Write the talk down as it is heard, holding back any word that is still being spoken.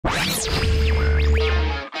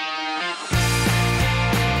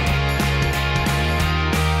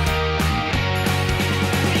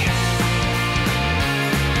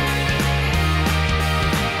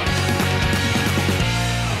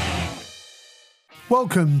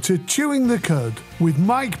Welcome to Chewing the Cud with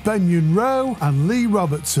Mike Benyon-Rowe and Lee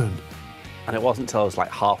Robertson. And it wasn't until I was like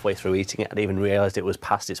halfway through eating it I'd even realised it was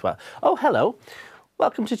past its well. Oh, hello.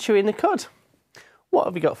 Welcome to Chewing the Cud. What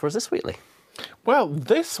have you got for us this week, Lee? Well,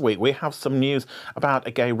 this week we have some news about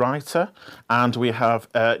a gay writer, and we have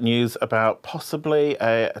news about possibly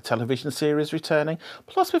a television series returning.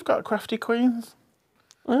 Plus, we've got Crafty Queens.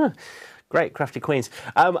 Great, Crafty Queens.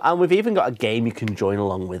 And we've even got a game you can join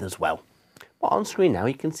along with as well. But on screen now,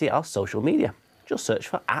 you can see our social media. Just search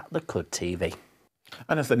for @TheCudTV.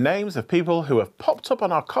 And as the names of people who have popped up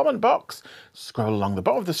on our comment box scroll along the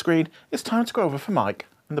bottom of the screen, it's time to go over for Mike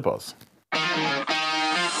and the Buzz.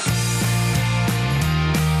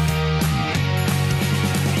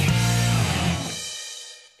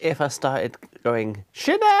 If I started going,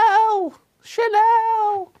 Chanel,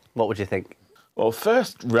 Chanel, what would you think? Well,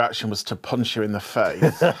 first reaction was to punch you in the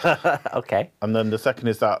face. Okay. And then the second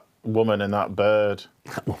is that woman and that bird.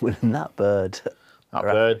 That woman and that bird. That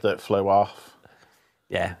bird that flew off.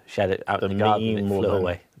 Yeah, she had it out in the garden and it flew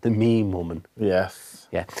away. The meme woman. Yes.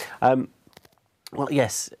 Yeah. Well,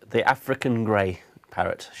 yes, the African grey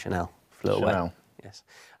parrot, Chanel, flew away. Yes.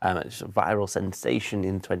 It's a viral sensation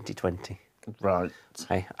in 2020. Right.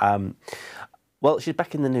 Okay. Well, she's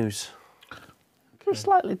back in the news for a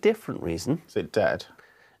slightly different reason. Is it dead?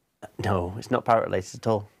 No, it's not parrot related at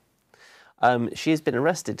all. She has been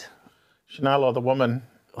arrested. Chanel or the woman?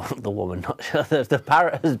 The woman, not the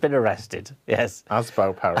parrot has been arrested. Yes.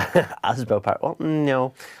 Asbo parrot. Asbo parrot. Well,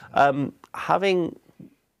 no. Having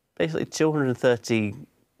basically 230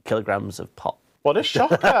 kilograms of pot. What a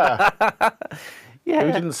shocker! Yeah.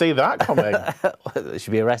 Who didn't see that coming?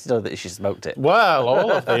 Should be arrested or that she smoked it? Well,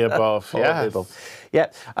 all of the above, yes. Yeah.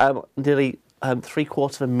 Nearly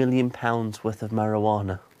 £750,000 worth of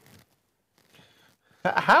marijuana.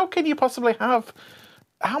 How can you possibly have...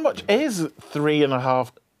 How much is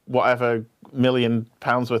 £3.5 million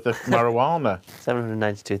worth of marijuana?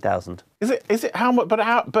 792,000. Is it how much? But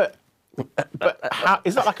how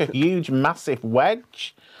is that like a huge, massive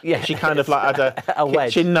wedge? Yeah, She kind of like had a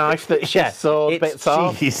wedge. kitchen knife that she sawed bits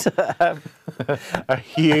off. Cheese. A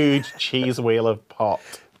huge cheese wheel of pot.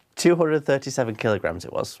 237 kilograms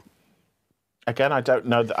it was. Again, I don't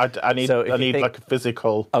know. I need like a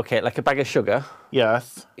physical. Okay, like a bag of sugar.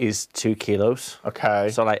 Yes. Is 2 kilos.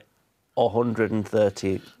 Okay. So like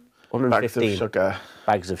 115 bags of sugar.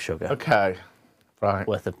 Bags of sugar. Okay. Right.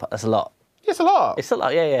 Worth of. That's a lot. It's a lot. It's a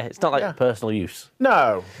lot. Yeah, yeah. It's not like personal use.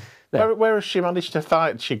 No. Where has she managed to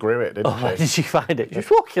find? She grew it, didn't she? Where did she find it? She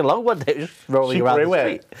was walking along one day, just rolling around the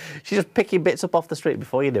street. She's just picking bits up off the street.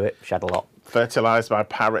 Before you knew it, she had a lot. Fertilised by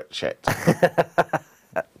parrot shit.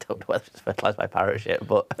 I don't know whether it's fertilised by parrot shit,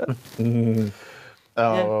 but...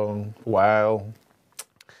 Wow.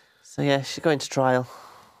 So, yeah, she's going to trial.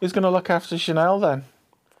 Who's going to look after Chanel, then?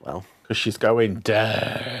 Well... Because she's going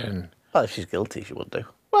down. Well, if she's guilty, she would do.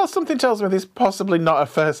 Well, something tells me this is possibly not a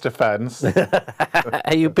first offence.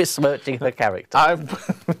 Are you besmirching her character?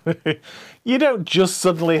 You don't just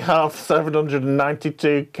suddenly have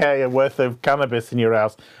 792k worth of cannabis in your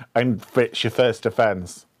house and it's your first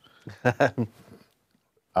offence.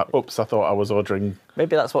 Oops, I thought I was ordering...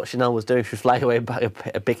 Maybe that's what Chanel was doing. She was flying away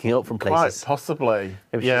picking up from places. Quite possibly.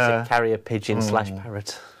 Maybe she's a carrier pigeon /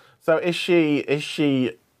 parrot. So is she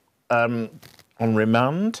on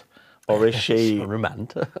remand? Or is she... On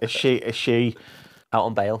remand? Is she... Out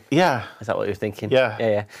on bail? Yeah. Is that what you're thinking? Yeah.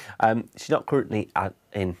 Yeah, yeah. She's not currently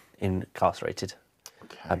incarcerated.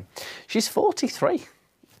 Okay. She's 43.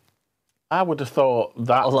 I would have thought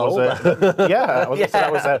that was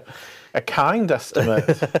that was a kind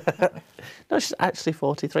estimate. No, she's actually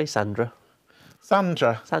 43, Sandra.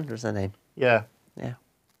 Sandra. Sandra's her name. Yeah. Yeah.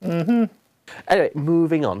 Mm-hmm. Anyway,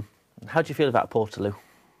 moving on. How do you feel about Portaloo?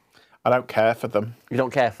 I don't care for them. You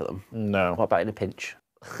don't care for them? No. What about in a pinch?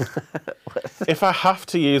 If I have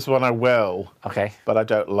to use one, I will. Okay. But I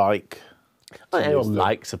don't like... Well, everyone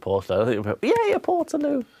likes a Portaloo. Yeah,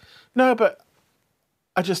 Portaloo. No, but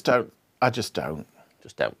I just don't. Just don't?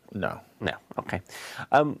 No. No, okay.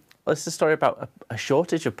 Well, it's a story about a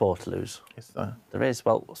shortage of Portaloos. Is there? There is,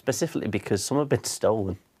 well, specifically because some have been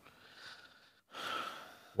stolen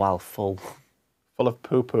while full. Full of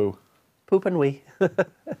poo-poo. Poop and wee.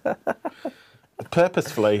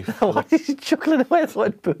 Purposefully. Why are you chuckling away at the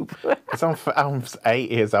word poop? Because I'm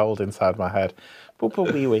 8 years old inside my head.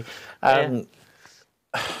 Poo-poo wee-wee. Okay.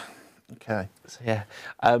 So, yeah.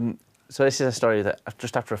 So this is a story that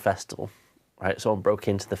just after a festival, right, someone broke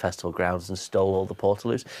into the festival grounds and stole all the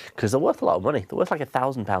Portaloos because they're worth a lot of money. They're worth like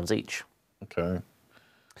 £1,000 each. Okay.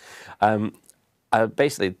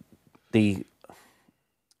 Basically, the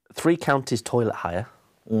 3 counties toilet hire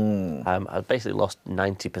have basically lost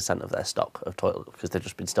 90% of their stock of toilet because they've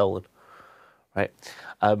just been stolen. Right.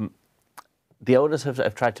 The owners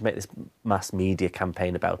have tried to make this mass media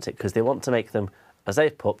campaign about it because they want to make them, as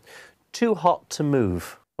they've put, too hot to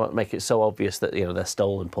move. They want to make it so obvious that they're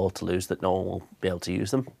stolen portaloos that no one will be able to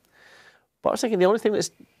use them. But I was thinking the only thing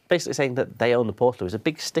that's basically saying that they own the portaloo is a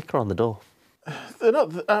big sticker on the door. They're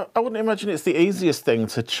not. I wouldn't imagine it's the easiest thing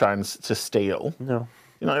to try and to steal. No.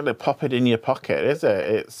 You're not going to pop it in your pocket, is it?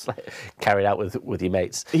 It's like carried out with your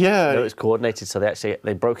mates. Yeah. It's coordinated. So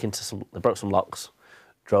they broke some locks,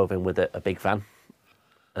 drove in with a big van,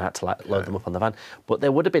 and had to load them up on the van. But they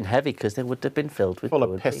would have been heavy because they would have been filled with full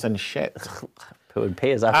of piss and shit, poo and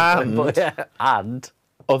pee, as I put it. And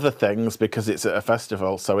other things because it's at a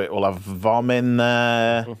festival, so it will have vom in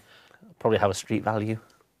there. Probably have a street value.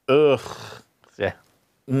 Ugh. Yeah.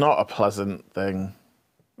 Not a pleasant thing.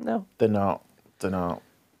 No. They're not. They're not.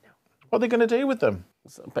 What are they going to do with them?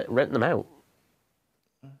 But rent them out.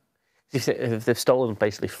 You see, if they've stolen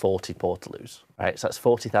basically 40 portaloos, right? So that's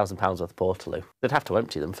 £40,000 worth of portaloo. They'd have to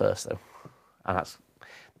empty them first, though, and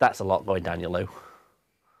that's a lot going down your loo.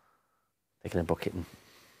 Taking a bucket and...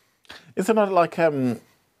 Is it not like a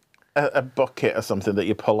bucket or something that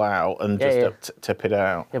you pull out and just tip it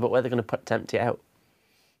out? Yeah, but where are they going to empty it out?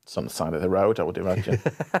 It's on the side of the road, I would imagine.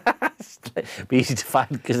 Be easy to find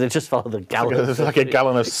because they just follow the gallons. It's like a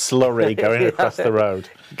gallon of slurry going across the road.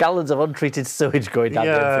 Gallons of untreated sewage going down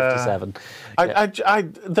the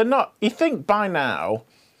M57. They're not. You think by now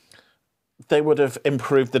they would have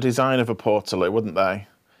improved the design of a portaloo, wouldn't they?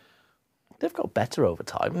 They've got better over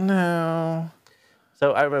time. No.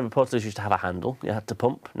 So I remember portaloos used to have a handle. You had to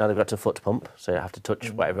pump. Now they've got a foot pump, so you have to touch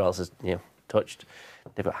whatever else is touched.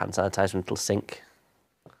 They've got hand sanitizer and a little sink.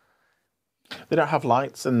 They don't have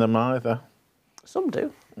lights in them either. Some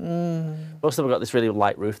do. Most of them have got this really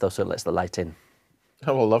light roof though, so it lets the light in.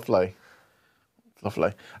 Oh, well, lovely,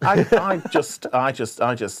 lovely. I just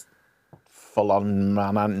full on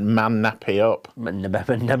man nappy up.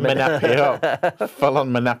 Manappy up. Full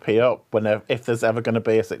on manappy up. If there's ever going to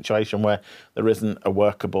be a situation where there isn't a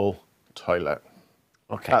workable toilet.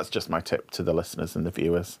 Okay. That's just my tip to the listeners and the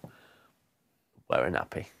viewers. Wear a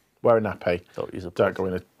nappy. Wear a nappy. Don't go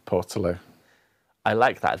in a portaloo. I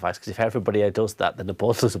like that advice because if everybody does that, then the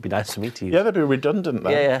portaloos would be nice for me to use. Yeah, they'd be redundant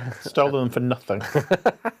then. Yeah. Stolen them for nothing.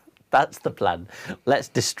 That's the plan. Let's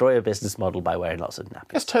destroy a business model by wearing lots of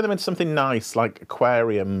nappies. Let's turn them into something nice, like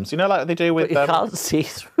aquariums. You know, like they do with them. You can't see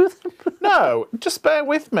through them. No, just bear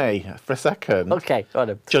with me for a second. Okay, go on.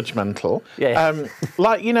 Judgmental. Yeah.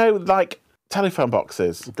 Like telephone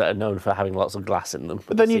boxes. That are known for having lots of glass in them.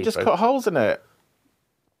 But then you just cut holes in it,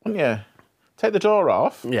 wouldn't you? Take the door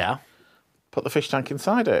off. Yeah. Put the fish tank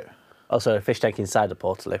inside it. Oh, so a fish tank inside a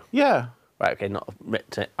portaloo? Yeah. Right,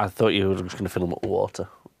 okay, I thought you were just going to fill them up with water.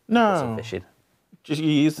 No. Put some fish in. Just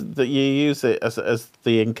you use it as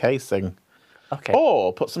the encasing. Okay.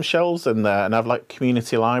 Or put some shelves in there and have like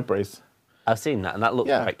community libraries. I've seen that, and that looks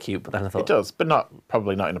quite cute, but then I thought... It does, but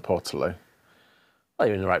probably not in a portaloo. Well,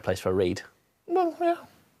 you're in the right place for a read. Well, yeah.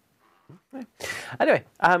 Anyway,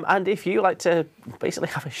 and if you like to basically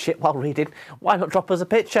have a shit while reading, why not drop us a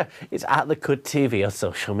picture? It's at the Cud TV on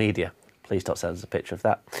social media. Please don't send us a picture of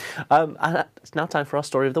that. And it's now time for our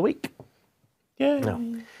story of the week. Yeah. Now,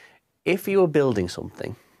 if you were building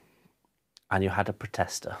something and you had a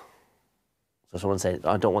protester, so someone saying,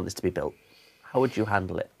 I don't want this to be built, how would you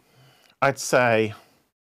handle it? I'd say...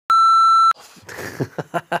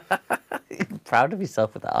 You're proud of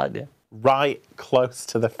yourself with that, aren't you? Right close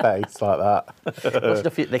to the face like that. Much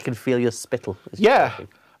enough they can feel your spittle. Yeah,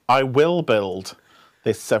 I will build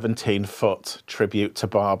this 17-foot tribute to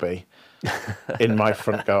Barbie in my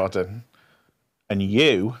front garden, and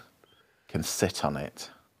you can sit on it.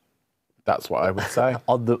 That's what I would say.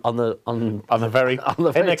 on the very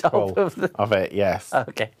pinnacle of it. Yes.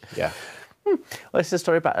 Okay. Yeah. Well, it's a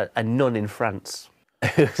story about a nun in France.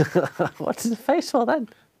 What's the face for then?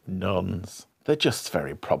 Nuns. They're just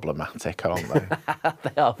very problematic, aren't they?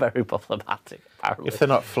 They are very problematic, apparently. If they're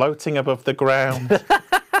not floating above the ground.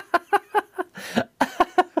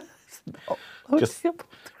 Just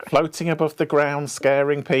floating above the ground,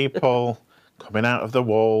 scaring people, coming out of the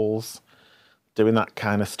walls, doing that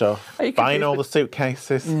kind of stuff, buying all the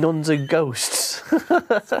suitcases. Nuns and ghosts.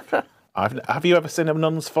 Have you ever seen a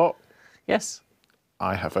nun's foot? Yes.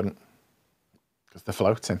 I haven't, because they're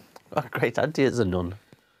floating. Oh, great auntie is a nun.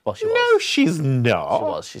 Well, she was. No, she's not. She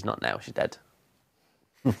was. She's not now. She's dead.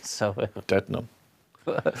 So dead nun.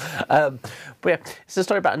 But yeah, it's a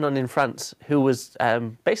story about a nun in France who was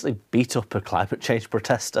basically beat up a climate change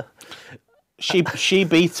protester. She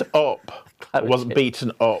beat up. Wasn't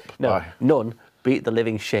beaten up. No, by... nun beat the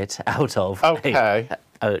living shit out of a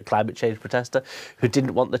climate change protester who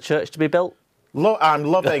didn't want the church to be built. Look, I'm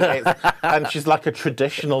loving it. And she's like a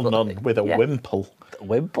traditional nun with a wimple. A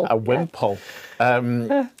wimple? A wimple.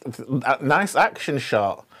 A nice action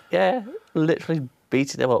shot. Yeah, literally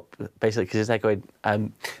beating him up, basically, because they're going,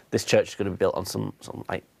 this church is going to be built on some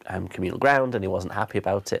like communal ground, and he wasn't happy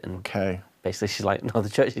about it. And basically, she's like, no, the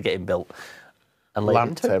church is getting built. And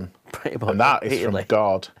lamped him. Pretty much. And that is from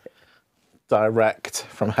God. Direct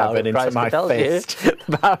from heaven into my fist.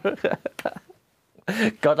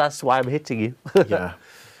 God asks why I'm hitting you. Yeah.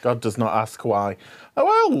 God does not ask why. Oh,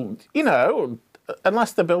 well, you know,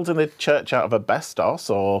 unless they're building the church out of asbestos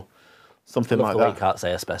or something like that. You can't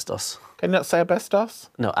say asbestos. Can you not say asbestos?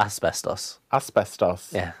 No, asbestos.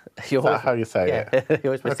 Asbestos. Yeah. Is that how you say it? You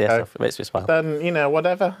always miss the S off. It makes me smile. Then, you know,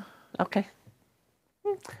 whatever. Okay.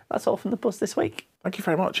 That's all from the buzz this week. Thank you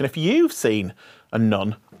very much. And if you've seen a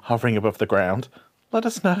nun hovering above the ground, let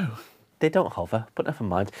us know. They don't hover, but never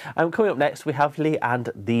mind. Coming up next, we have Lee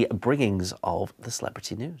and the bringings of the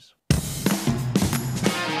celebrity news.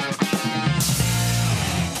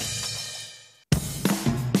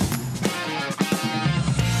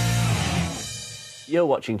 You're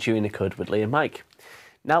watching Chewing the Cud with Lee and Mike.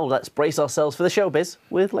 Now let's brace ourselves for the showbiz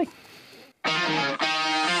with Lee.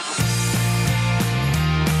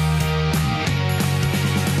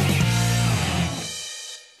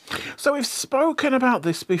 So we've spoken about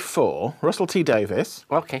this before, Russell T Davies,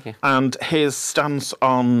 and his stance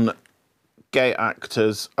on gay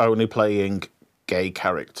actors only playing gay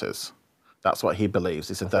characters. That's what he believes.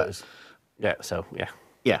 He said that.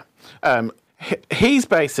 Yeah. He's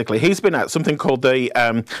been at something called the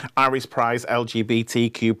Irish Prize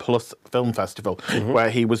LGBTQ plus film festival, where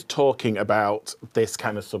he was talking about this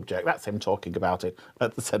kind of subject. That's him talking about it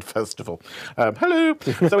at the said festival. Hello.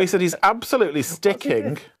 So he said he's absolutely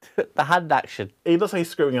sticking. The hand action. He looks like he's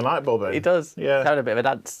screwing a light bulb in. He does. Yeah. He's having a bit of a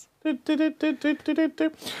dance.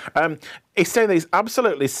 He's saying that he's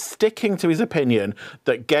absolutely sticking to his opinion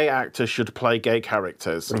that gay actors should play gay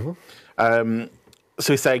characters.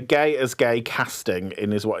 So he's saying gay as gay casting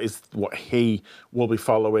is what he will be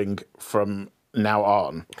following from now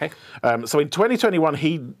on. Okay. So in 2021,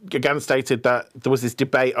 he again stated that there was this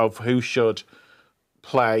debate of who should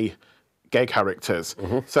play gay characters.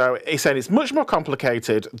 So he's saying it's much more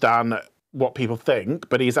complicated than what people think,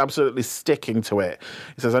 but he's absolutely sticking to it.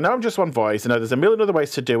 He says, I know I'm just one voice. I know there's a million other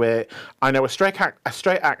ways to do it. I know a straight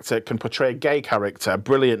actor can portray a gay character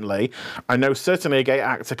brilliantly. I know certainly a gay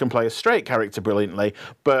actor can play a straight character brilliantly,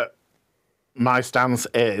 but my stance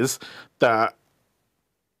is that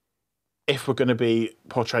if we're going to be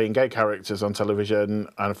portraying gay characters on television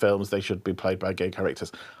and films, they should be played by gay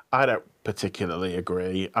characters. I don't particularly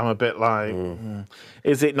agree. I'm a bit like,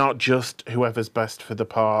 is it not just whoever's best for the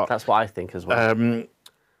part? That's what I think as well.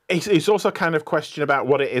 It's also kind of question about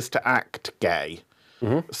what it is to act gay.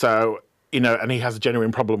 So, you know, and he has a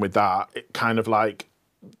genuine problem with that. It kind of like,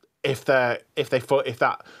 if that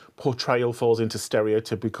portrayal falls into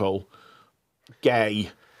stereotypical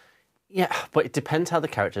gay. Yeah, but it depends how the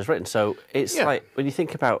character's written. So it's like, when you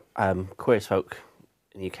think about Queer as Folk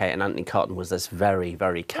in the UK, and Anthony Cotton was this very,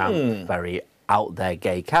 very camp, very out there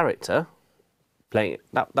gay character playing it.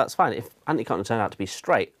 That's fine. If Anthony Cotton turned out to be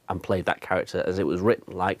straight and played that character as it was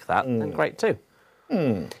written like that, then great too.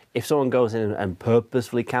 If someone goes in and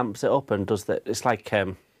purposefully camps it up and does that, it's like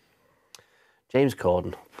James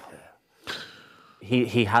Corden.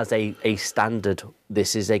 He has a standard,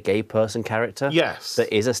 this is a gay person character. Yes.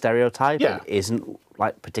 That is a stereotype. Yeah. And isn't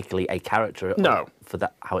like particularly a character. No. For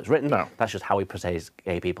that, how it's written. No. That's just how he portrays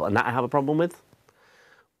gay people. And that I have a problem with.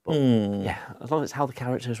 But yeah, as long as it's how the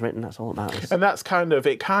character is written, that's all that matters. And that's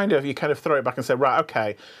you kind of throw it back and say, right,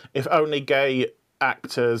 okay, if only gay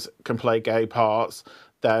actors can play gay parts,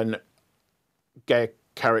 then gay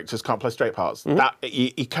characters can't play straight parts. That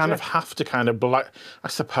you kind of have to kind of I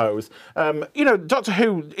suppose. You know, Doctor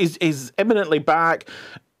Who is imminently back.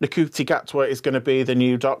 Ncuti Gatwa is going to be the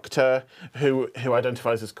new Doctor who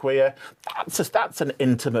identifies as queer. That's an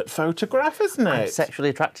intimate photograph, isn't it? I'm sexually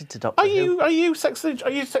attracted to Doctor Who. Are you sexually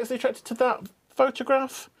attracted to that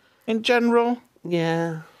photograph in general?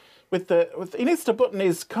 Yeah. He needs to button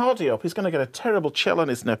his cardi up. He's going to get a terrible chill on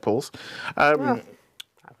his nipples. I've got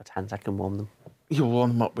hands, I can warm them. You'll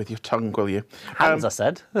warm them up with your tongue, will you? Hands, I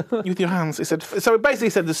said. With your hands. He said. So it basically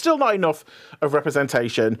said there's still not enough of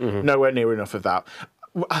representation, nowhere near enough of that.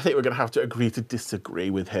 I think we're going to have to agree to disagree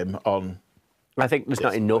with him on. I think there's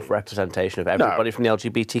not enough representation of everybody from the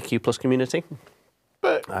LGBTQ plus community.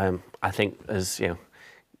 But I think, as you know,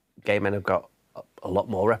 gay men have got a lot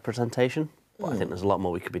more representation. But I think there's a lot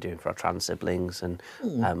more we could be doing for our trans siblings and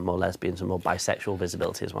more lesbians and more bisexual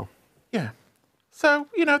visibility as well. Yeah. So,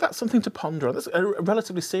 you know, that's something to ponder on. That's a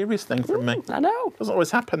relatively serious thing from me. I know. Doesn't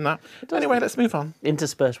always happen, that. Anyway, let's move on.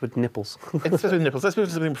 Interspersed with nipples. Interspersed with nipples. Let's move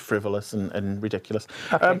to something frivolous and ridiculous.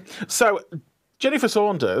 Okay. So, Jennifer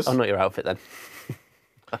Saunders... Oh, not your outfit, then.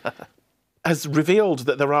 has revealed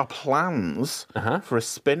that there are plans for a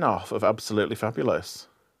spin-off of Absolutely Fabulous.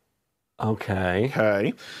 Okay.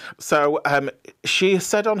 Okay. So she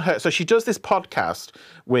said on her... So she does this podcast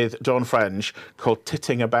with Dawn French called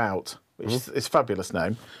Titting About, which is a fabulous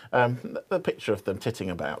name. The picture of them titting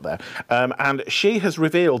about there. And she has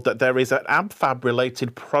revealed that there is an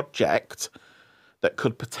AbFab-related project that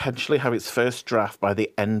could potentially have its first draft by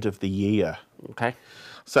the end of the year. Okay.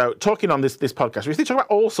 So, talking on this podcast, we talk about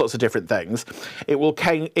all sorts of different things. It will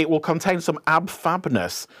contain some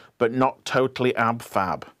ab-fabness, but not totally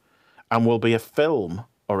ab-fab, and will be a film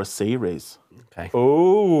or a series. Okay.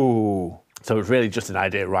 Ooh. So it's really just an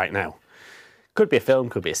idea right now. Could be a film,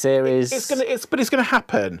 could be a series. But it's gonna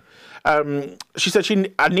happen. She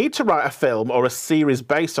said, I need to write a film or a series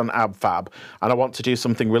based on ab-fab, and I want to do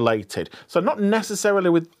something related. So not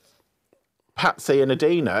necessarily with Patsy and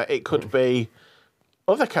Adina. It could be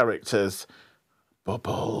other characters. A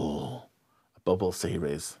Bubble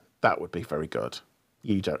series. That would be very good.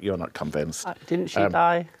 You're not convinced. Didn't she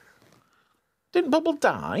die? Didn't Bubble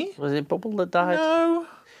die? Was it Bubble that died? No.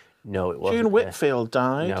 No, it wasn't. June Whitfield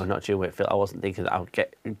died. No, not June Whitfield. I wasn't thinking that I would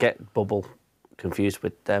get Bubble confused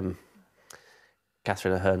with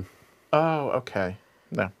Catherine Ahern. Oh, okay.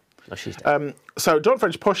 No. No, she's dead. So Dawn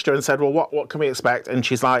French pushed her and said, well, what can we expect? And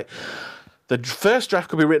she's like, the first draft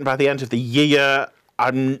could be written by the end of the year.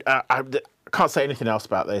 I can't say anything else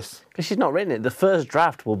about this. Because she's not written it. The first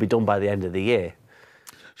draft will be done by the end of the year.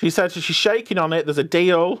 She said she's shaking on it. There's a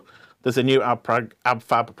deal. There's a new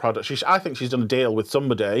ab-fab product. I think she's done a deal with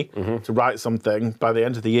somebody to write something by the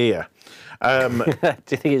end of the year. Do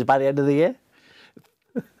you think it's by the end of the year?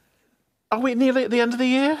 Are we nearly at the end of the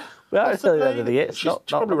year? Well, it's still the end of the year. She's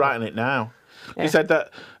probably writing it now. Yeah. She said that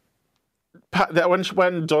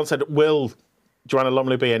when Dawn said, will Joanna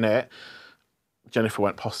Lumley be in it? Jennifer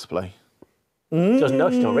went, possibly. Doesn't know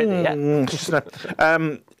she's not written it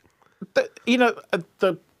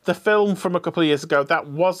yet. The film from a couple of years ago, that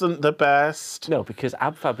wasn't the best. No, because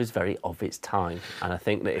ab-fab is very of its time. And I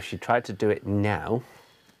think that if she tried to do it now,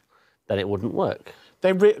 then it wouldn't work.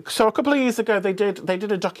 So a couple of years ago, they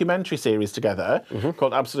did a documentary series together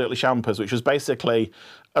called Absolutely Champers, which was basically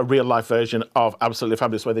a real-life version of Absolutely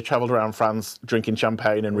Fabulous, where they travelled around France drinking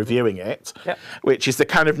champagne and reviewing it, which is the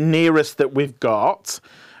kind of nearest that we've got.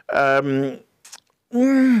 I'm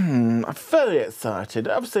very excited.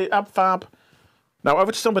 Obviously, ab-fab. Now,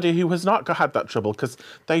 over to somebody who has not had that trouble, because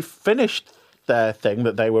they finished their thing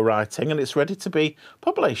that they were writing and it's ready to be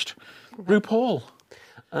published. RuPaul.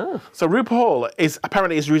 Oh. So RuPaul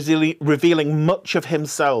is revealing much of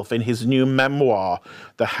himself in his new memoir,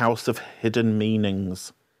 The House of Hidden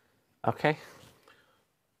Meanings. Okay.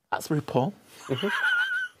 That's RuPaul.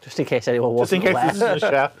 Just in case anyone wasn't aware. This is a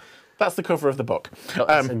share. That's the cover of the book. Oh,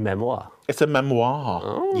 it's a memoir. It's a memoir.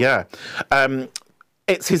 Oh. Yeah.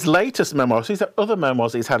 It's his latest memoir. So he's had other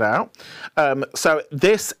memoirs he's had out. So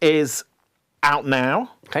this is out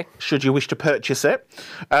now. Okay. Should you wish to purchase it.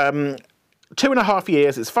 2.5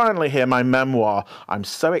 years, it's finally here, my memoir. I'm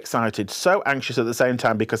so excited, so anxious at the same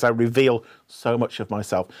time because I reveal so much of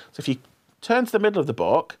myself. So if you turn to the middle of the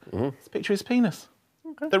book, it's a picture of his penis.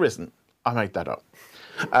 Okay. There isn't. I made that up.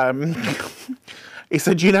 He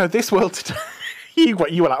said, this world today... you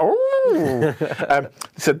were like, oh.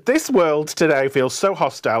 He said, this world today feels so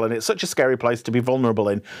hostile and it's such a scary place to be vulnerable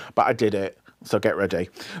in, but I did it, so get ready.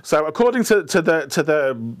 So according to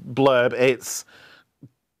the blurb, it's...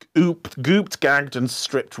 gooped, gagged, and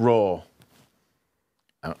stripped raw.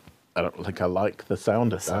 I don't think I like the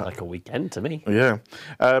sound of that. Sounds like a weekend to me. Yeah.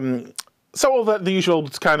 So all the usual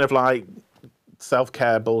kind of like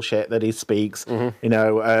self-care bullshit that he speaks,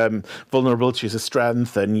 vulnerability is a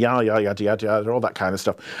strength and yada, all that kind of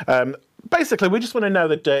stuff. Basically, we just want to know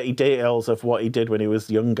the dirty details of what he did when he was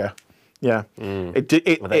younger. Yeah. Were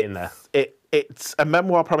they in there? It's a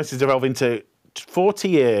memoir promises to delve into 40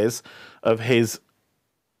 years of his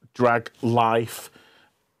drag life.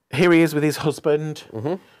 Here he is with his husband.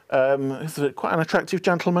 He's quite an attractive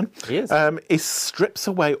gentleman. He is. He strips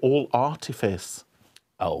away all artifice.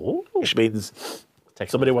 Oh. Which means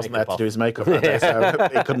somebody wasn't there to do his makeup that day, so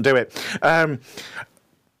he couldn't do it.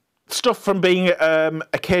 Stuff from being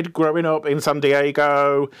a kid growing up in San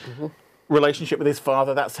Diego, relationship with his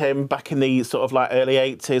father, that's him back in the sort of like early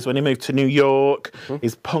 80s when he moved to New York,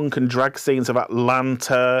 his punk and drag scenes of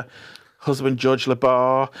Atlanta, husband Judge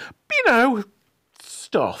LaBar, you know,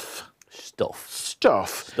 stuff.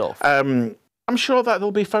 I'm sure that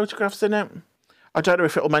there'll be photographs in it. I don't know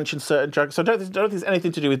if it'll mention certain drag. So I don't think there's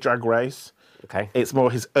anything to do with Drag Race. Okay. It's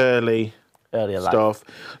more his earlier stuff. Life.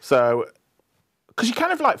 So, because you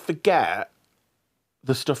kind of like forget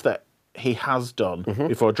the stuff that he has done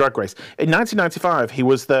before Drag Race. In 1995, he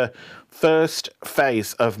was the first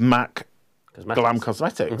face of MAC Glam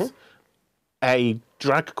Cosmetics, a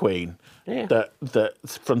drag queen that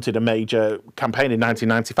fronted a major campaign in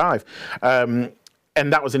 1995.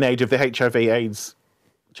 And that was in aid of the HIV/AIDS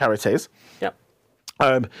charities. Yep.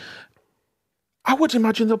 I would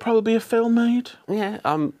imagine there'll probably be a film made. Yeah.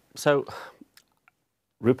 So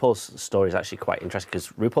RuPaul's story is actually quite interesting because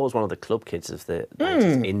RuPaul was one of the club kids of the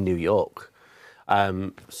 90s in New York.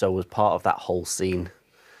 So was part of that whole scene.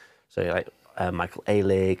 So like Michael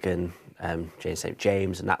Alig and James St.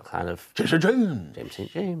 James and that kind of... James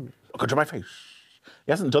St. James. Look into my face.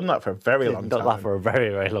 He hasn't done that for a very long time. Done that for a very,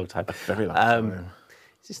 very long time. A very long time.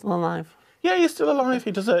 Is he still alive? Yeah, he's still alive.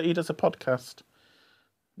 He does a podcast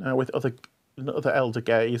now with other elder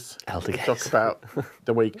gays. Talk about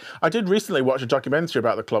the week. I did recently watch a documentary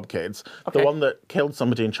about the club kids. Okay. The one that killed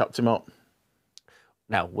somebody and chopped him up.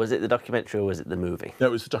 Now, was it the documentary or was it the movie? No,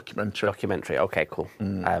 it was the documentary. Documentary. Okay, cool.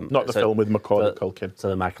 Not the film with Macaulay Culkin. So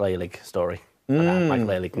the Michael Alig story. Michael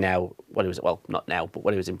Alig now, when he was not now, but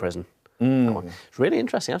when he was in prison. It's really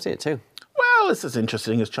interesting. I've seen it too. Well, it's as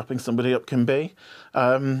interesting as chopping somebody up can be.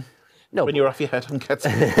 No, when you're off your head and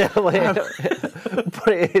getting...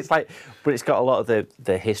 but it's got a lot of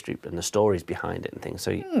the history and the stories behind it and things.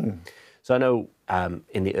 So I know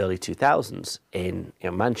in the early 2000s in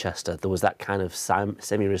Manchester, there was that kind of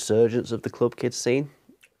semi-resurgence of the club kids scene.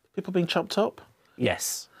 People being chopped up?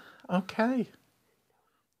 Yes. Okay.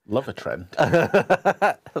 Love a trend.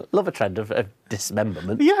 Love a trend of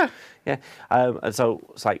dismemberment. Yeah. Yeah. And so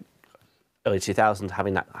it's like early 2000s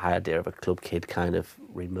having that idea of a club kid kind of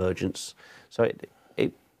reemergence. So it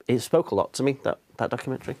spoke a lot to me, that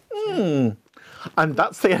documentary. And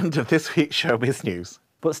that's the end of this week's Showbiz News.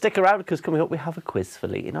 But stick around because coming up we have a quiz for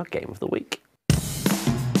Lee in our Game of the Week.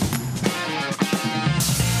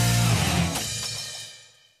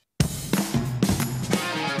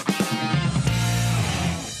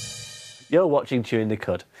 You're watching Chewing the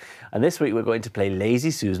Cud, and this week we're going to play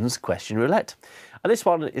Lazy Susan's Question Roulette. And this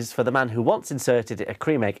one is for the man who once inserted a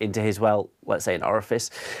cream egg into his, well, let's say an orifice.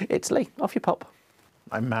 It's Lee, off you pop.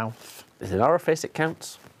 My mouth. It's an orifice, it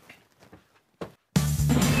counts.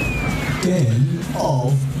 Game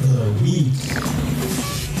of the Week.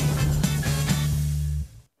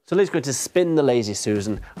 So Lee's going to spin the Lazy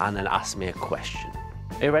Susan and then ask me a question.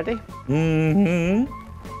 Are you ready? Mm-hmm.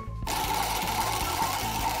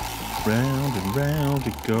 Round and round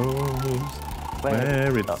it goes.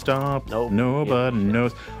 Where it stops, nobody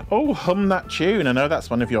knows. Oh, hum that tune. I know that's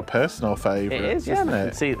one of your personal favourites. It is, yeah. Isn't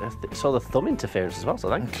it? See, I saw the thumb interference as well, so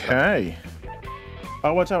thank you. Okay.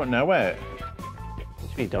 Oh, I don't know it.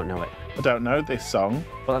 What do you don't know it? I don't know this song.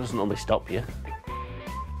 Well, that doesn't normally stop you.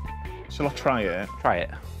 Shall I try it? Try it.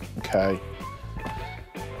 Okay.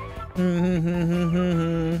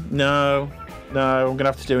 No, I'm gonna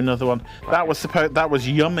have to do another one. Okay. That was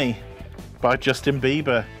Yummy by Justin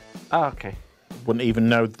Bieber. Oh, okay. Wouldn't even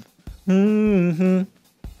know.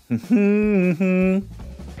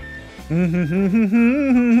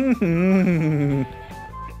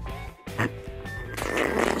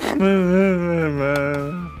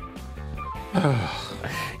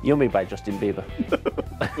 Yummy by Justin Bieber.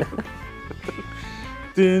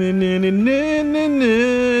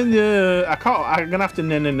 I can't. I'm gonna have to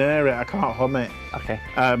na-na-na it. I can't hum it. Okay.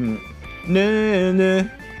 Na-na,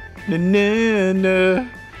 na-na-na,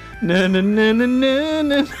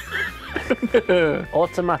 na-na-na-na-na.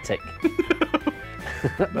 Automatic.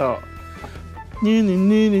 No.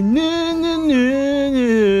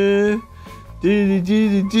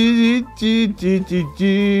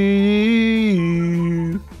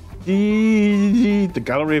 The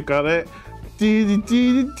gallery have got it.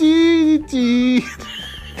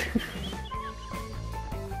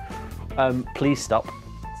 Please stop.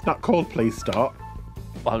 It's not called Please Stop.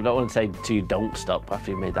 Well, I don't want to say to you don't stop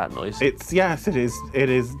after you made that noise. Yes, it is. It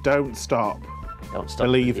is Don't Stop. Don't Stop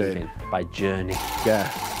Believing by Journey. Yeah.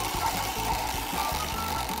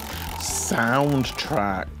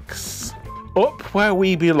 Soundtracks. Up Where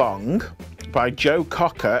We Belong by Joe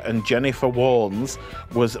Cocker and Jennifer Warnes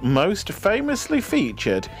was most famously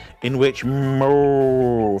featured in which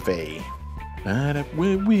movie? Right up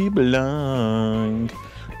where we belong.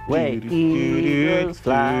 Where eagles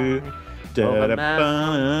fly. Over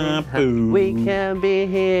mountain, we can be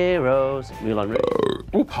heroes. Moulin Rouge.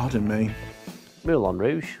 Oh, pardon me. Moulin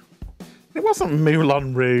Rouge. It wasn't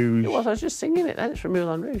Moulin Rouge. It was. I was just singing it. Then it's from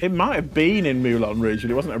Moulin Rouge. It might have been in Moulin Rouge,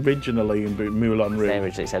 but it wasn't originally in Moulin Rouge. They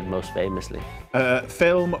originally said most famously.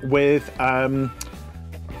 Film with.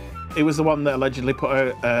 It was the one that allegedly put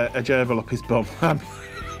a gerbil up his bum.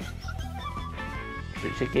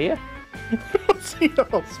 Richard Gere. What's he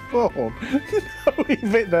Osborne? No, he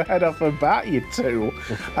bit the head off a bat, you two.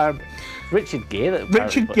 Richard Gere.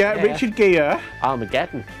 Richard Gere.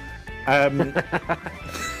 Armageddon.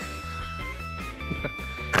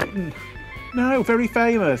 No, very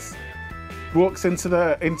famous. Walks into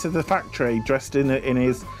the factory dressed in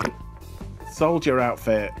his soldier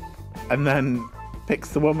outfit, and then picks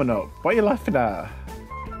the woman up. What are you laughing at?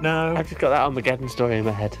 No. I've just got that Armageddon story in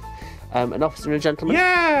my head. An officer and a gentleman.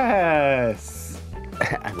 Yes.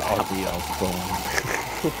 And Ozzy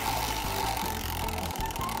Osbourne.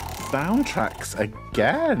 Soundtracks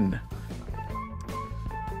again.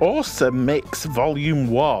 Awesome Mix Volume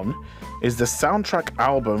 1 is the soundtrack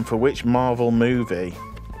album for which Marvel movie?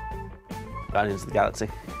 Guardians of the Galaxy.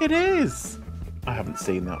 It is. I haven't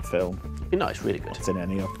seen that film. You know, it's really good. Not seen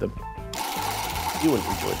any of them. You wouldn't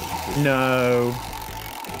enjoy them. No.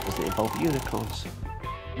 Does it involve unicorns?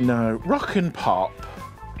 No. Rock and pop.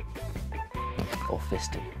 Or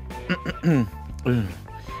fisting?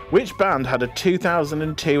 Which band had a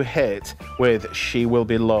 2002 hit with She Will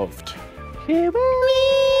Be Loved? I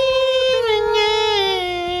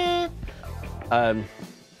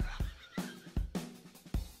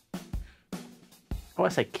want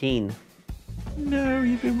to say Keen. No,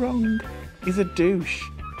 you'd be wrong. He's a douche.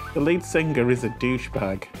 The lead singer is a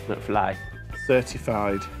douchebag. McFly.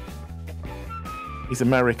 Certified. He's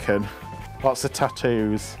American. Lots of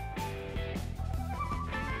tattoos.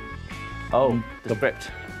 Oh, the script.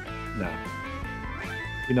 No.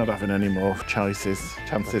 You're not having any more chances.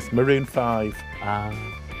 Maroon 5.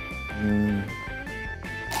 Ooh,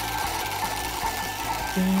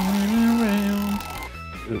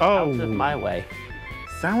 Out of My Way.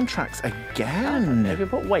 Soundtracks again. Have you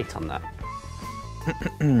put weight on that?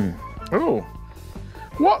 Oh.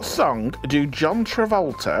 What song do John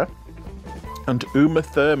Travolta and Uma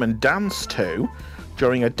Thurman dance to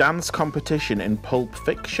during a dance competition in Pulp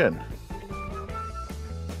Fiction?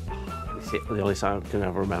 The only song I can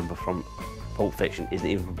ever remember from Pulp Fiction isn't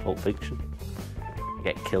even from Pulp Fiction. I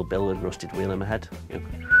get Kill Bill and Rusted Wheel in my head. Yep.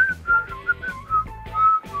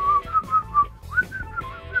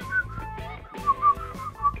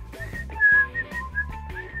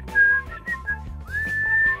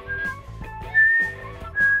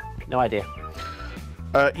 No idea.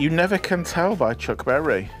 You Never Can Tell by Chuck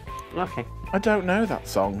Berry. Okay. I don't know that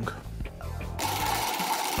song.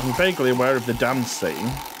 I'm vaguely aware of the dance scene.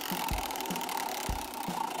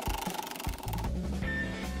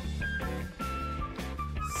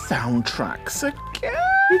 Soundtracks again?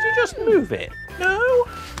 Did you just move it? No.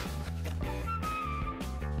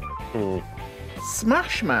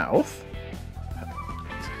 Smash Mouth,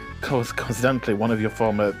 coincidentally one of your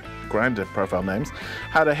former Grindr profile names,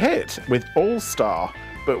 had a hit with All Star,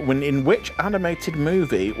 but in which animated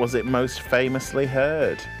movie was it most famously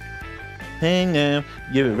heard? Hey now,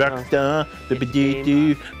 you're a rock star,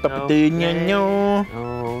 ba-ba-doo-doo, ba-ba-doo-nya-nya.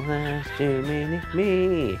 Oh, that's too many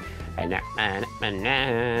me.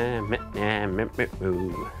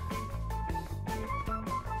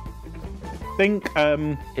 Think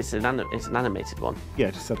It's an animated one.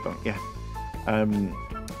 yeah, just said that. Yeah.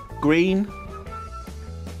 Green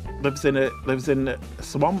lives in a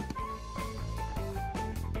swamp.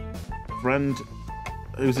 Friend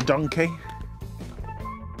who's a donkey.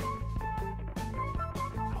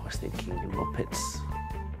 I was thinking Muppets.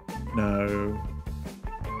 No.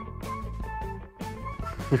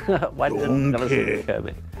 Why did I never see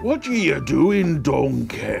Kermit? What are you doing,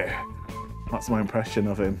 donkey? That's my impression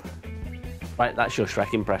of him. Right, that's your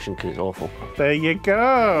Shrek impression because it's awful. There you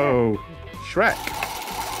go. Shrek.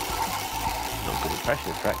 Not a good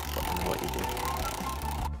impression of Shrek, but I know what you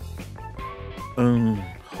do.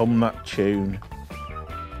 Hum that tune.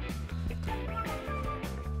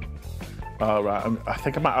 All right, I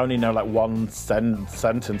think I might only know like one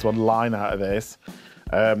sentence, one line out of this.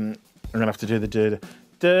 I'm gonna have to do the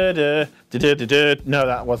No,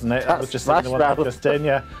 that wasn't it. That was just the one I just did.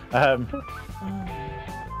 Yeah.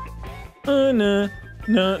 No,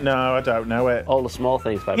 I don't know it. All the Small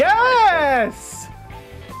Things by Yes.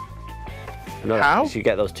 No, How? You should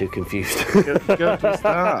get those two confused. Good was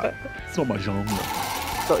that? It's not my genre.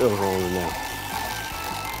 It's not your role now.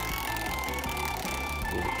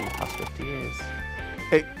 In the past 50 years.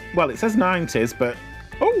 Well, it says 90s, but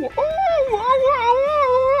oh,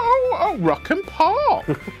 oh, rock and pop.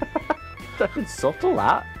 That's subtle,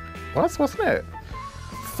 that. Wasn't it?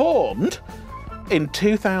 Formed in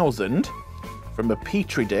 2000 from a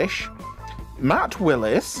petri dish, Matt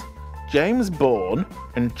Willis, James Bourne,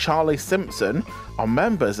 and Charlie Simpson are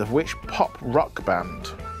members of which pop rock band?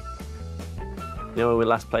 You know when we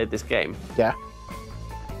last played this game? Yeah.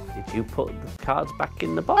 Did you put the cards back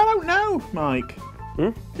in the I box? don't know, Mike.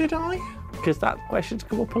 Did I? Because that question's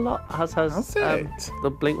come up a lot, as has it? the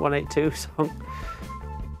Blink 182 song.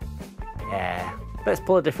 Yeah. Let's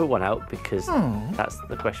pull a different one out because that's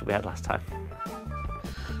the question we had last time.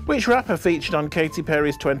 Which rapper featured on Katy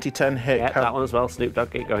Perry's 2010 hit? Yeah, that one as well. Snoop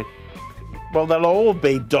Dogg, keep going. Well, they'll all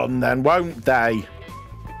be done then, won't they?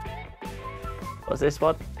 What's this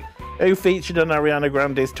one? Who featured on Ariana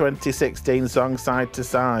Grande's 2016 song Side to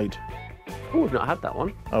Side? Oh, we've not had that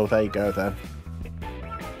one. Oh, there you go then.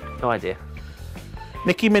 No idea.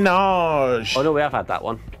 Nicki Minaj. Oh, no, we have had that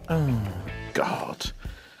one. Oh, God.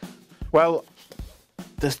 Well,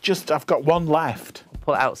 I've got one left.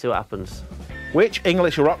 Pull it out, see what happens. Which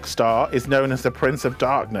English rock star is known as the Prince of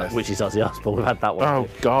Darkness? Which is Ozzy Osbourne. We've had that one. Oh,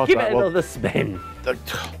 God. Give it another spin.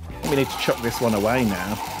 We need to chuck this one away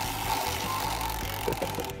now.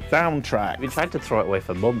 Soundtrack. We've been trying to throw it away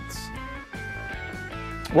for months.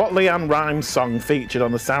 What Leanne Rimes song featured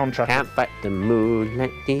on the soundtrack? Can't fight the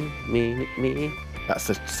moonlight, me. That's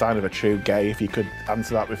the sign of a true gay, if you could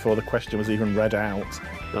answer that before the question was even read out.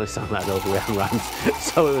 The only song that I know is Leanne Rimes.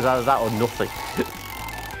 So it was either that or nothing.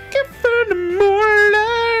 Give her the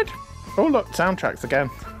moonlight. Oh, look, soundtracks again.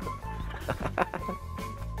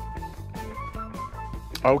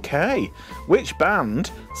 Okay, which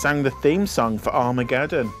band sang the theme song for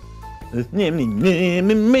Armageddon? Do you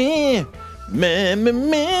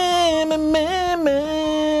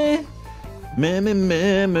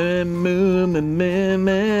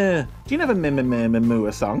never moo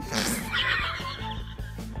a song?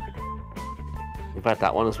 We've had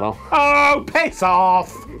that one as well. Oh, piss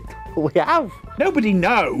off! We have. Nobody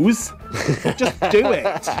knows. Just do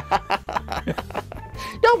it.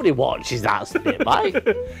 Nobody watches that bit, Mike.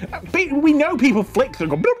 We know people flick through,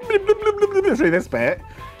 go blub, blub, blub, blub, blub, blub, through this bit.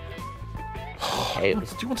 Okay, Do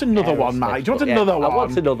you want another one, Mike? Do you want another one? I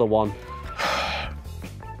want another one.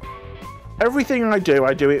 Everything I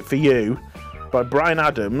Do It For You by Bryan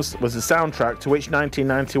Adams was the soundtrack to which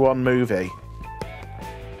 1991 movie?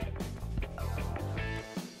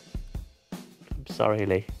 I'm sorry,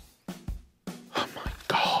 Lee. Oh my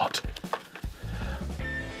God.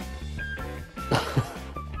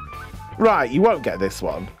 Right, you won't get this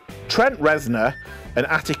one. Trent Reznor and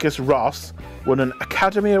Atticus Ross won an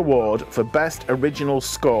Academy Award for Best Original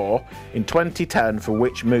Score in 2010 for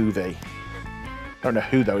which movie? I don't know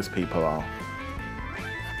who those people are.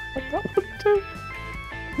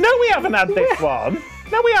 No, we haven't had this one.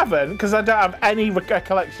 No, we haven't, because I don't have any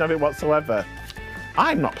recollection of it whatsoever.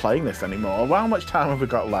 I'm not playing this anymore. Well, how much time have we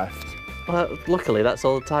got left? Well, luckily, that's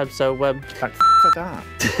all the time, so Thanks for that.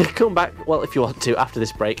 come back, well, if you want to, after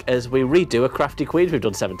this break, as we redo a Crafty Queens we've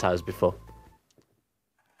done 7 times before.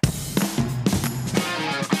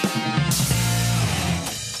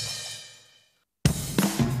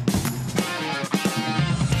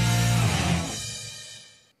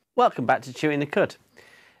 Welcome back to Chewing the Cud.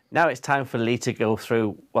 Now it's time for Lee to go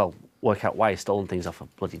through, well, work out why he's stolen things off a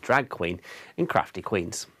bloody drag queen in Crafty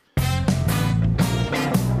Queens.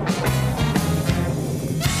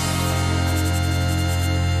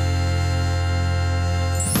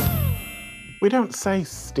 We don't say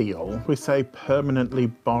steal, we say permanently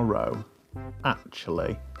borrow,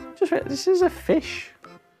 actually. Just wait, this is a fish.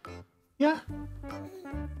 Yeah,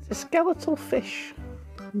 It's a skeletal fish.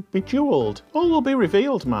 bejeweled. All will be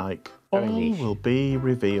revealed, Mike. Very All niche. will be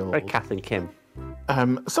revealed. Very Kath and Kim.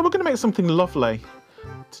 So we're going to make something lovely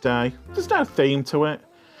today. There's no theme to it.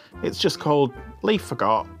 It's just called Lee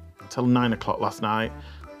Forgot till 9 o'clock last night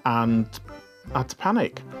and I had to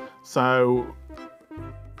panic. So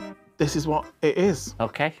this is what it is.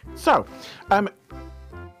 Okay. So, we're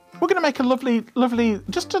going to make a lovely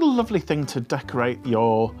thing to decorate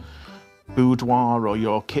your boudoir or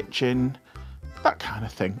your kitchen, that kind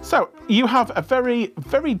of thing. So you have a very,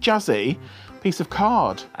 very jazzy piece of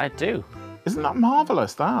card. I do. Isn't that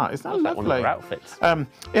marvellous, that? Isn't that Looks like lovely? one of our outfits.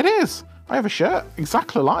 It is. I have a shirt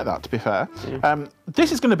exactly like that, to be fair. Yeah.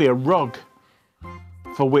 This is going to be a rug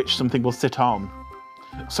for which something will sit on.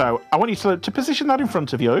 So I want you to position that in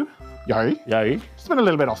front of you. Yay. Yay. It's been a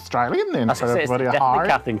little bit Australian then. I was gonna say, it's definitely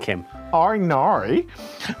Kath and Kim. Hi, Nori.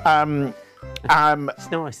 It's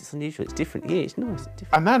nice, it's unusual, it's different. Yeah, it's nice, it's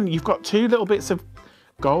different. And then you've got 2 little bits of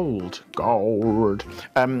gold. They're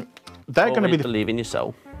going to be Always believe in your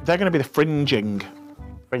soul. they're going to be the fringing.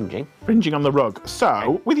 Fringing. Fringing on the rug.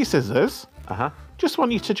 So, with your scissors, just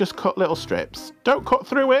want you to just cut little strips. Don't cut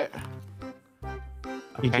through it.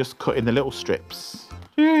 You just cut in the little strips.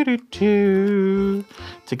 To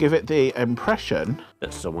give it the impression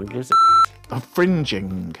that someone gives it of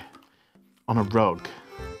fringing on a rug.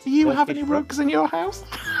 Do you have any rugs in your house?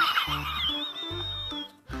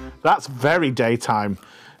 That's very daytime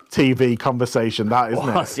TV conversation, that, isn't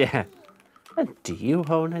it? Yeah. And do you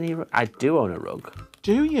own any rug? I do own a rug.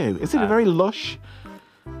 Do you? Is it a very lush?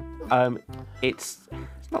 It's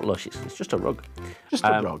not lush, it's just a rug. Just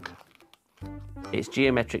a rug. It's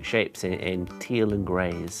geometric shapes in teal and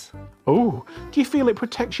greys. Oh, do you feel it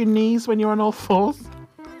protects your knees when you're on all fours?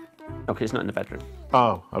 Okay, it's not in the bedroom.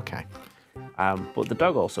 Oh, okay. But the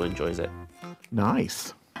dog also enjoys it.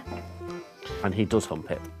 Nice. And he does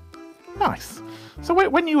hump it. Nice. So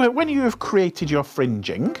when you have created your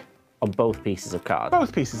fringing on both pieces of card.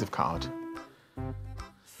 Both pieces of card.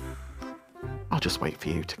 I'll just wait for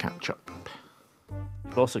you to catch up.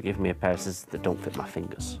 You've also given me a pair of scissors that don't fit my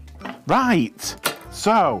fingers. Right.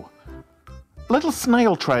 So, little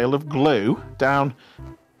snail trail of glue down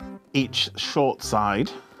each short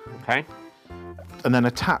side. Okay. And then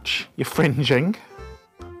attach your fringing.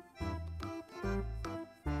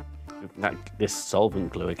 This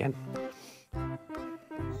solvent glue again.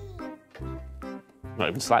 Not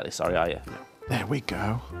even slightly sorry, are you? No. There we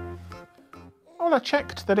go. Well, I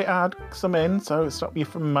checked that it had some in, so it stopped you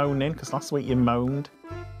from moaning, because last week you moaned.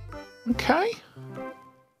 Okay.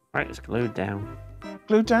 Right, it's glued down.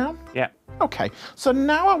 Glued down? Yeah. Okay, so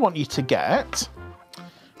now I want you to get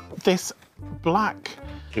this black...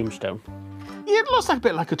 Tombstone. Yeah, it looks like a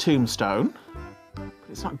bit like a tombstone, but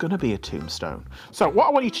it's not going to be a tombstone. So what I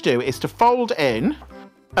want you to do is to fold in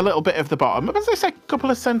a little bit of the bottom, as I say, a couple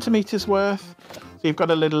of centimetres worth. So you've got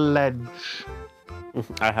a little ledge.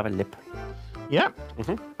 I have a lip. Yep.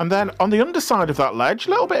 And then on the underside of that ledge, a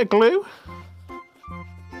little bit of glue.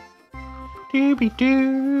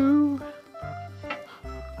 Dooby-doo.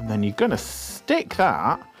 And then you're going to stick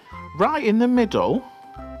that right in the middle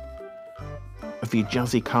of your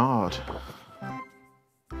jazzy card.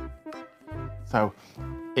 So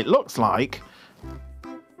it looks like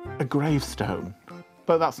a gravestone,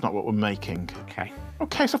 but that's not what we're making. Okay.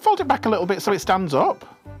 Okay, so fold it back a little bit so it stands up.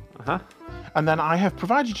 And then I have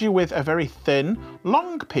provided you with a very thin,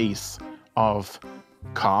 long piece of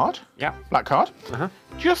card. Yeah. Black card.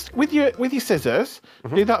 Just with your scissors,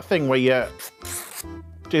 do that thing where you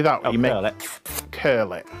do that. Where you curl it.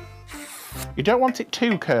 Curl it. You don't want it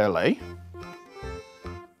too curly.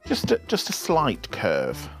 Just a slight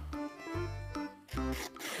curve.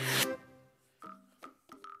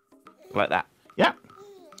 Like that. Yeah.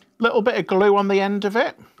 Little bit of glue on the end of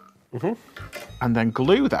it. And then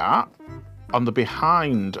glue that on the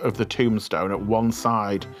behind of the tombstone at one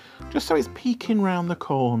side, just so it's peeking round the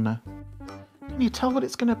corner. Can you tell what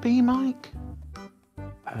it's going to be, Mike?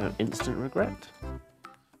 Instant regret.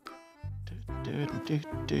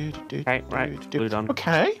 Okay, right, glued on.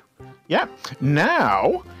 Okay, yeah.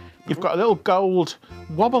 Now you've got a little gold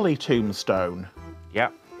wobbly tombstone. Yeah.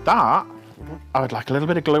 That, I would like a little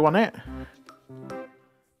bit of glue on it.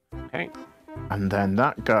 Okay. And then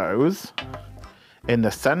that goes in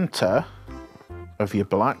the centre of your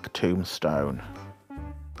black tombstone.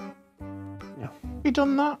 Yeah. You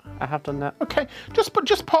done that? I have done that. Okay, just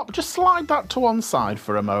slide that to one side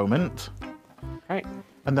for a moment. Okay.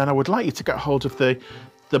 And then I would like you to get hold of the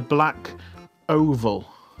black oval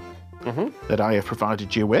that I have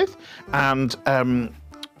provided you with. And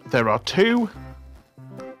there are two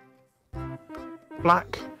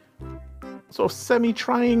black sort of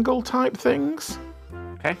semi-triangle type things.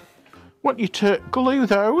 Okay. Want you to glue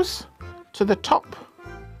those to the top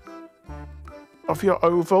of your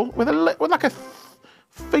oval with like a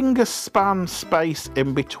finger span space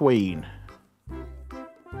in between.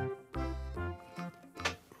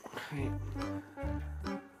 Okay.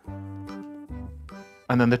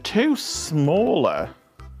 And then the two smaller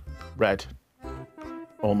red,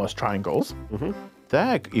 almost triangles,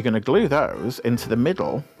 there you're going to glue those into the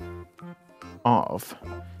middle of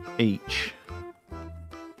each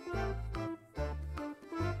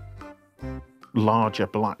larger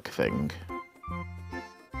black thing.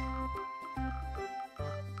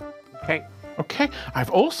 Okay. Okay, I've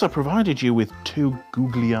also provided you with two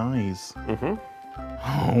googly eyes.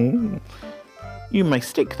 Oh, you may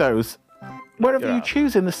stick those wherever you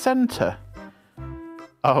choose in the centre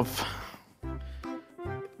of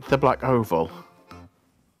the black oval.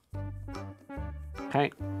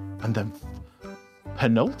 Okay. And then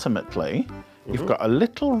penultimately, you've got a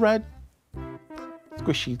little red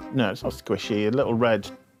squishy, no, it's not squishy, a little red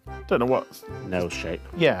Don't know what. Nose shape.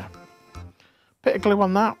 Yeah. Bit of glue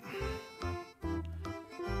on that.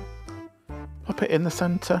 Pop it in the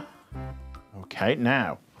centre. Okay,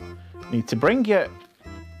 now need to bring your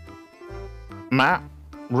mat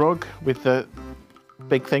rug with the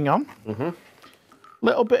big thing on.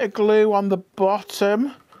 Little bit of glue on the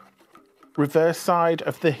bottom, reverse side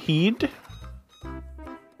of the head.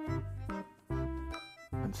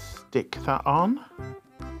 And stick that on.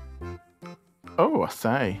 Oh, I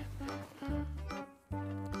say.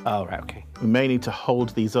 Oh, right, okay. We may need to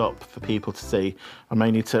hold these up for people to see. I may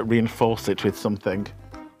need to reinforce it with something.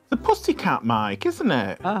 The pussycat mic, isn't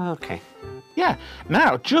it? Oh, okay. Yeah.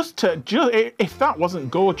 Now, if that wasn't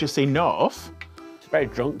gorgeous enough, It's a very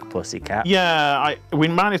drunk pussycat. yeah, we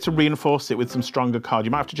might need to reinforce it with some stronger card. You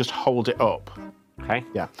might have to just hold it up. Okay.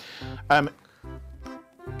 Yeah.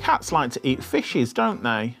 Cats like to eat fishes, don't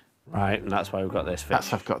they? Right, and that's why we've got this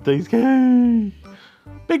fish. I've got these. Yay!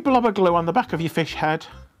 Big blob of glue on the back of your fish head.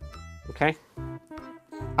 Okay.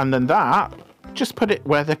 And then that, just put it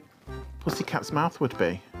where the pussycat's mouth would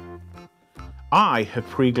be. I have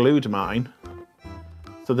pre-glued mine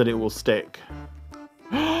so that it will stick.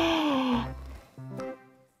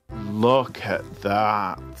 Look at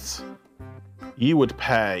that. You would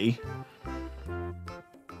pay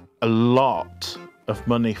a lot of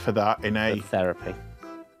money for that in a Therapy.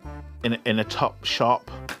 in a top shop.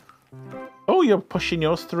 Oh, you're pushing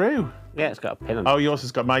yours through. Yeah, it's got a pin on it. Oh, yours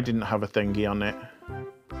has got, mine didn't have a thingy on it.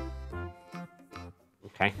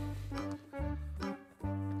 Okay.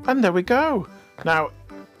 And there we go. Now,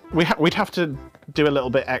 we'd have to do a little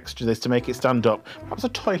bit extra this to make it stand up. Perhaps a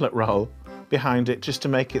toilet roll behind it just to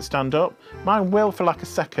make it stand up. Mine will for like a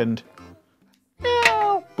second.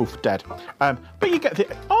 Yeah, boof, dead. But you get the,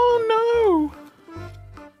 oh no!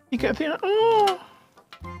 You get the, oh.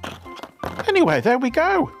 Anyway, there we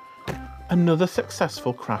go. Another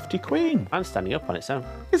successful crafty queen. I'm standing up on its own.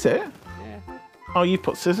 Is it? Yeah. Oh, you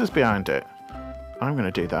put scissors behind it. I'm going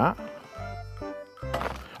to do that.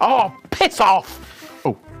 Oh, piss off!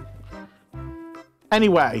 Oh.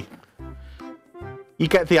 Anyway, you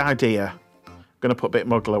get the idea. I'm going to put a bit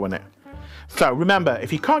more glue in it. So remember,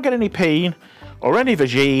 if you can't get any peen or any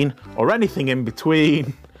vagine or anything in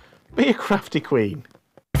between, be a crafty queen.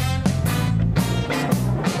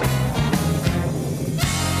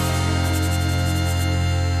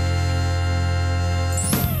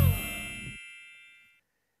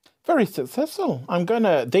 Very successful.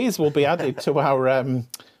 These will be added to our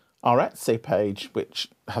Etsy page, which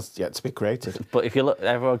has yet to be created. But if you look,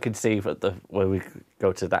 everyone can see where we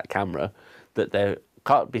go to that camera that they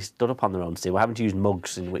can't be stood up on their own still. We haven't used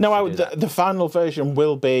mugs in which to do that. The final version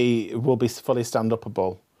will be fully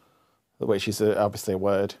stand-upable, which is obviously a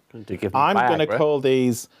word. I'm going to call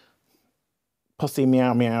these pussy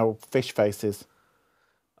meow meow fish faces.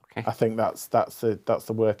 Okay. I think that's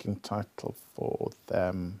the working title for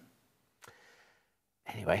them.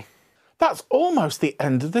 Anyway. That's almost the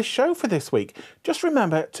end of the show for this week. Just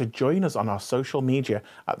remember to join us on our social media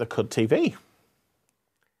at The Cud TV.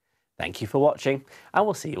 Thank you for watching, and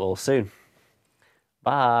we'll see you all soon.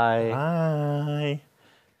 Bye. Bye.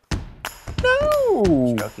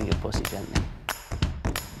 No! Stroking your pussy gently.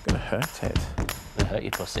 I'm going to hurt it. It'll hurt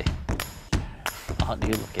your pussy. Aren't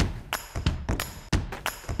you looking?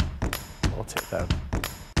 Got it though.